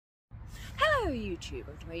YouTube,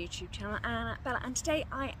 welcome to my YouTube channel, Anna Bella, and today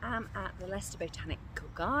I am at the Leicester Botanical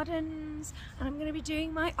Gardens and I'm going to be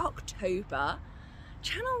doing my October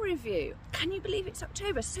channel review. Can you believe it's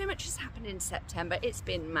October? So much has happened in September, it's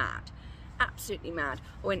been mad, absolutely mad.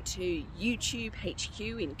 I went to YouTube HQ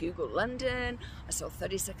in Google London, I saw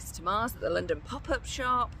 30 Seconds to Mars at the London pop-up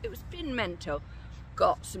shop, it was been mental.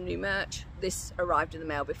 Got some new merch. This arrived in the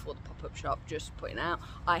mail before the pop-up shop, just putting out.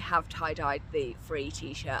 I have tie-dyed the free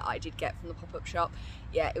t-shirt I did get from the pop-up shop.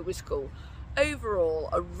 Yeah, it was cool. Overall,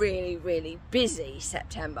 a really busy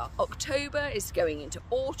September. October is going into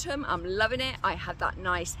autumn. I'm loving it. I had that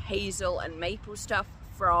nice hazel and maple stuff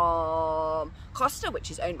from Costa, which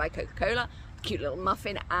is owned by Coca-Cola. The cute little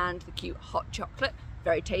muffin and the cute hot chocolate.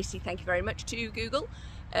 Very tasty. Thank you very much to Google.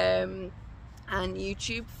 And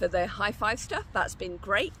YouTube for the high five stuff. That's been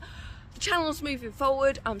great. The channel's moving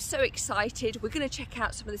forward. I'm so excited. We're going to check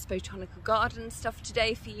out some of this botanical garden stuff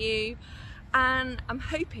today for you, and I'm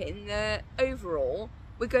hoping that overall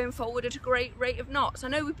we're going forward at a great rate of knots. I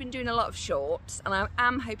know we've been doing a lot of shorts and I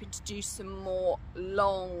am hoping to do some more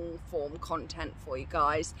long form content for you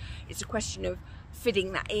guys. It's a question of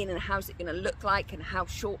fitting that in and how's it going to look like and how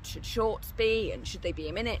short should shorts be, and should they be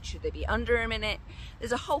a minute, should they be under a minute.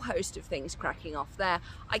 There's a whole host of things cracking off there.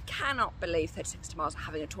 I cannot believe 30 Seconds to Mars are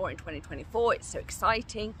having a tour in 2024. It's so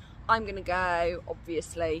exciting. I'm going to go,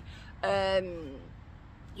 obviously.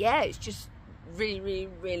 Yeah, it's just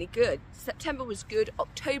really good. September was good.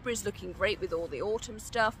 October is looking great with all the autumn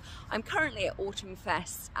stuff. I'm currently at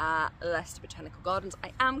autumnfest at Leicester Botanical Gardens.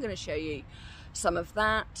 I am going to show you some of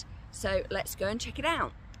that, so let's go and check it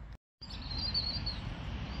out.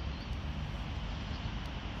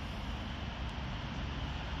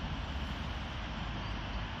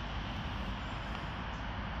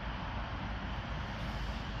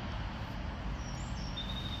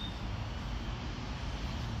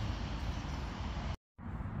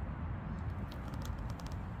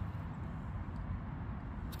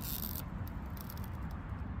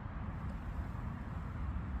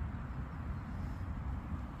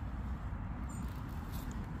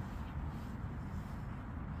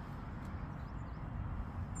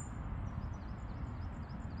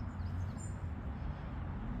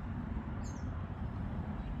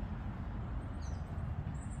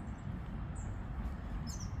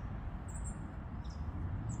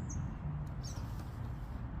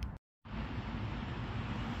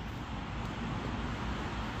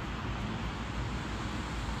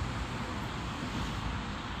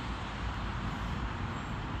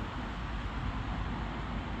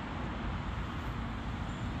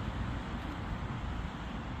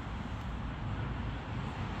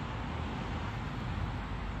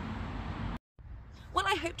 Well,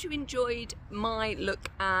 I hope you enjoyed my look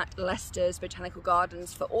at Leicester's Botanical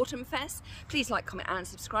Gardens for Autumnfest. Please like, comment and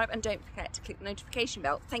subscribe, and don't forget to click the notification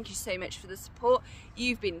bell. Thank you so much for the support.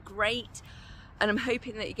 You've been great, and I'm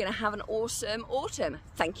hoping that you're going to have an awesome autumn.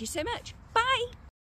 Thank you so much. Bye!